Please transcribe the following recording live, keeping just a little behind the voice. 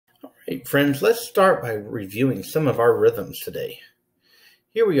Okay, friends, let's start by reviewing some of our rhythms today.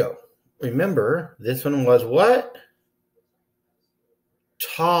 Here we go. Remember, this one was what?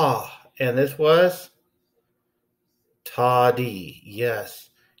 Ta. And this was ta-dee. Yes.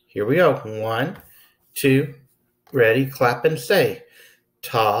 Here we go. 1, 2, ready, clap and say.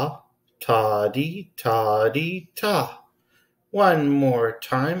 Ta, ta-dee, ta-dee, ta. One more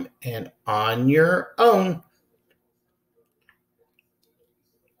time and on your own.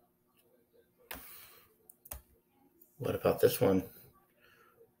 What about this one?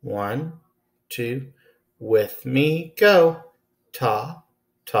 1, 2, with me go. Ta,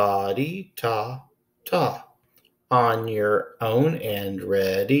 ta-dee, ta, ta. On your own and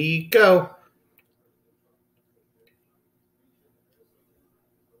ready, go.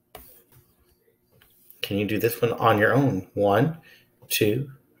 Can you do this one on your own? 1,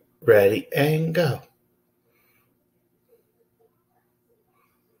 2, ready, and go.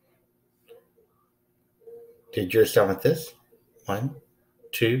 Did yours sound like this? 1,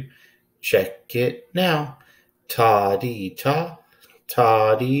 2, check it now. Ta-dee-ta,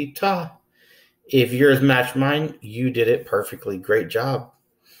 ta-dee-ta. If yours matched mine, you did it perfectly. Great job.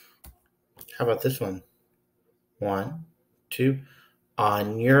 How about this one? 1, 2,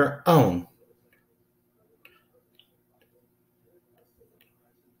 on your own.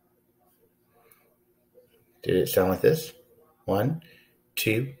 Did it sound like this? 1,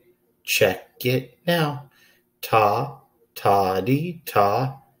 2, check it now. Ta, ta-dee,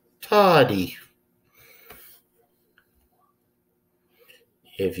 ta, ta-dee.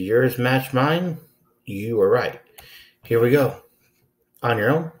 If yours matched mine, you were right. Here we go. On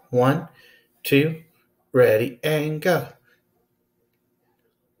your own. 1, 2, ready, and go.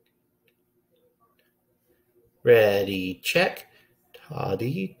 Ready, check.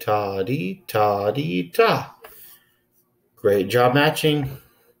 Ta-dee, ta-dee, ta-dee, ta. Great job matching.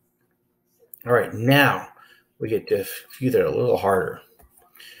 All right, now we get to a few that are a little harder.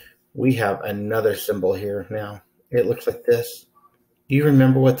 We have another symbol here now. It looks like this. Do you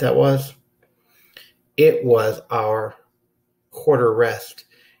remember what that was? It was our quarter rest.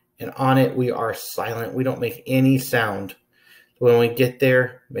 And on it, we are silent. We don't make any sound. When we get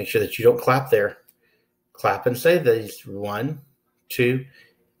there, make sure that you don't clap there. Clap and say these. 1, 2,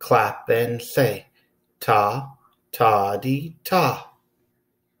 clap and say. Ta, ta-dee, ta.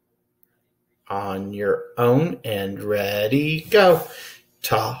 On your own and ready, go.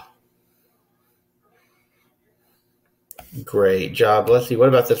 Ta. Great job. Let's see. What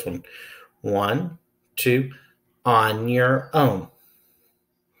about this one? 1, 2, on your own.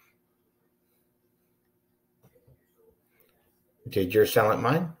 Did yours sound like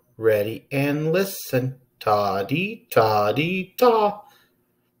mine? Ready and listen. Ta-dee, ta-dee, ta.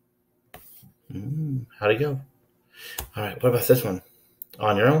 How'd it go? All right, what about this one?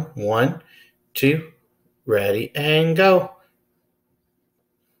 On your own. 1, 2, ready and go.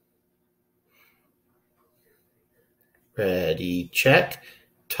 Ready, check.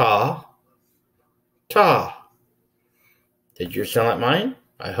 Ta, ta. Did yours sound like mine?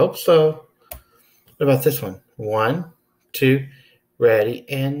 I hope so. What about this one? 1, 2, ready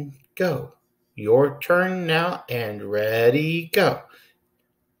and go. Your turn now and ready, go.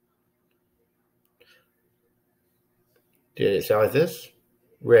 Did it sound like this?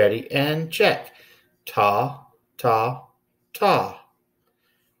 Ready and check. Ta, ta, ta.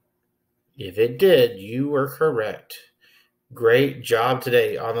 If it did, you were correct. Great job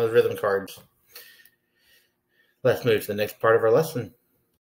today on those rhythm cards. Let's move to the next part of our lesson.